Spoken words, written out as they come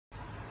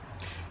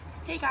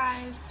Hey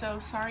guys, so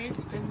sorry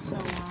it's been so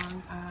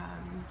long.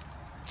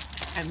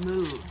 I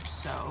moved,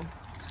 so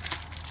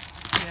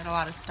I had a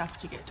lot of stuff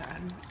to get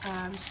done.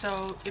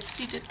 So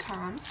Ipsy did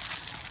come,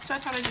 so I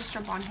thought I'd just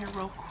jump on here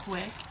real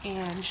quick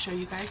and show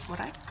you guys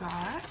what I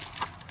got.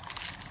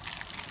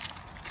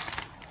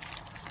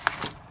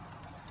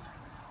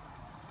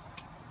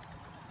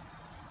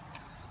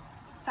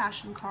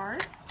 Fashion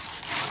card.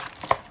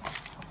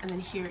 And then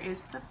here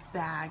is the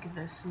bag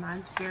this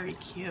month. Very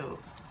cute.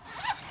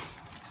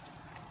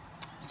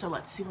 So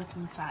let's see what's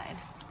inside.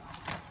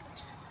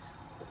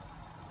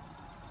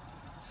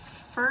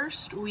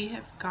 First, we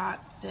have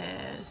got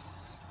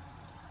this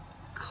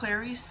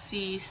Clary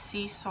Sea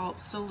Sea Salt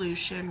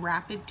Solution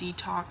Rapid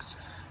Detox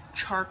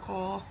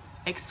Charcoal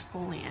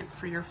Exfoliant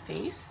for your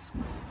face.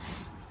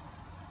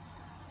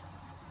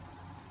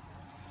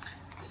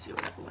 Let's see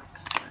what it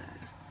looks like.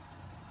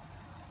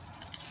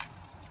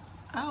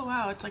 Oh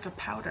wow, it's like a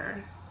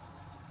powder.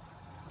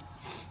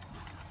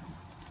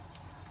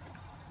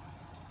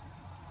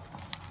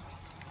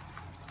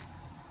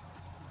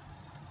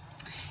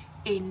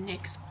 A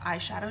NYX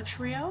eyeshadow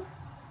trio.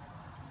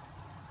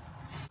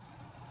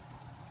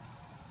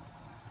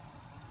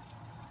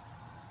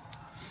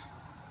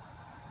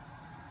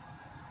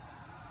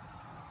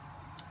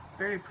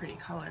 Very pretty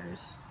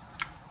colors.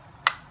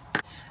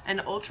 An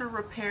Ultra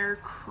Repair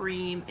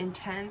Cream,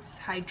 intense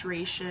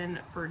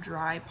hydration for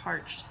dry,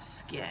 parched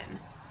skin.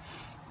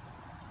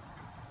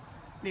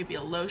 Maybe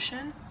a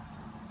lotion.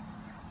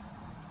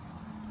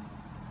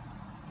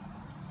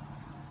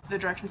 The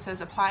direction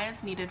says apply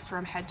as needed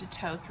from head to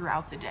toe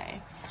throughout the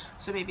day.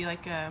 So maybe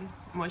like a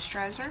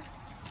moisturizer.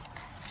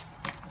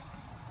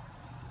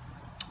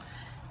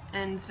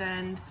 And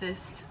then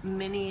this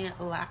mini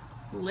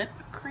lip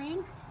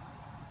cream.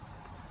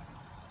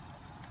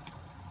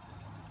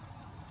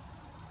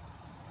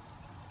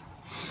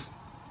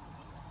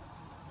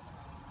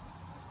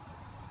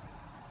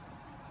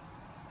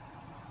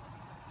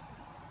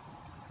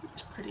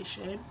 It's a pretty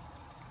shade.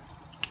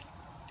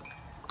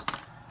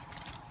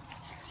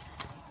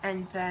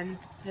 And then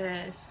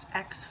this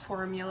X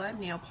Formula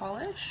nail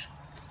polish.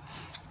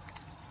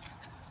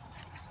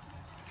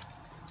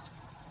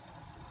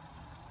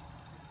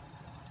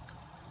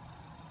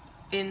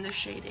 In the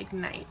shade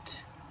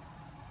Ignite.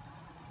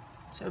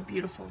 So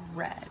beautiful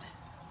red.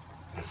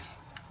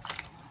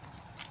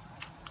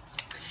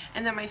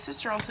 And then my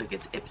sister also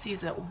gets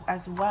Ipsy's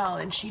as well,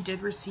 and she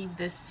did receive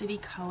this City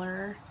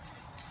Color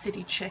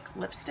City Chick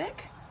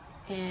lipstick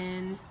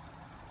in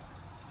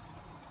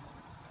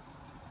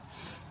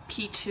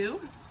P2,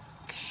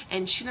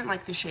 and she didn't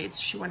like the shades,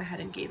 so she went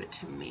ahead and gave it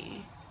to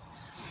me.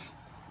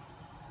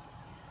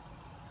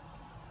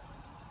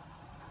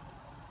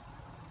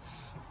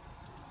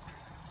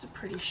 It's a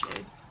pretty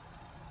shade.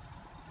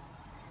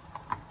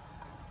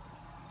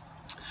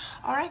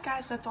 Alright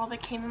guys, that's all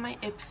that came in my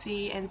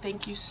Ipsy, and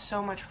thank you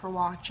so much for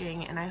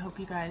watching, and I hope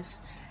you guys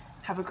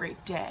have a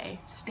great day.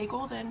 Stay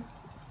golden.